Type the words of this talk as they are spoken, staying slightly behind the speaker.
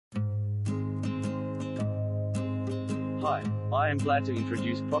Hi, I am glad to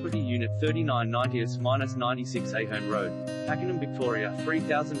introduce property unit 3990-96 Ahern Road, Pakenham, Victoria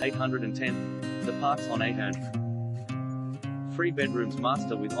 3810. The Parks on Ahern. 3 bedrooms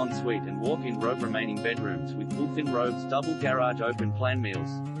master with ensuite and walk-in robe, remaining bedrooms with built-in robes, double garage, open plan meals,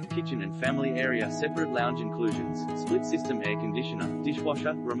 kitchen and family area, separate lounge inclusions, split system air conditioner,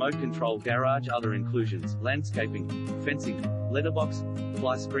 dishwasher, remote control garage, other inclusions, landscaping, fencing, letterbox,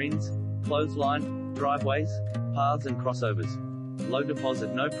 fly screens, clothesline, driveways, paths and crossovers. Low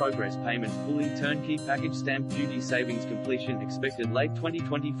deposit, no progress payments, fully turnkey package, stamp duty savings, completion expected late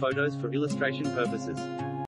 2020. Photos for illustration purposes.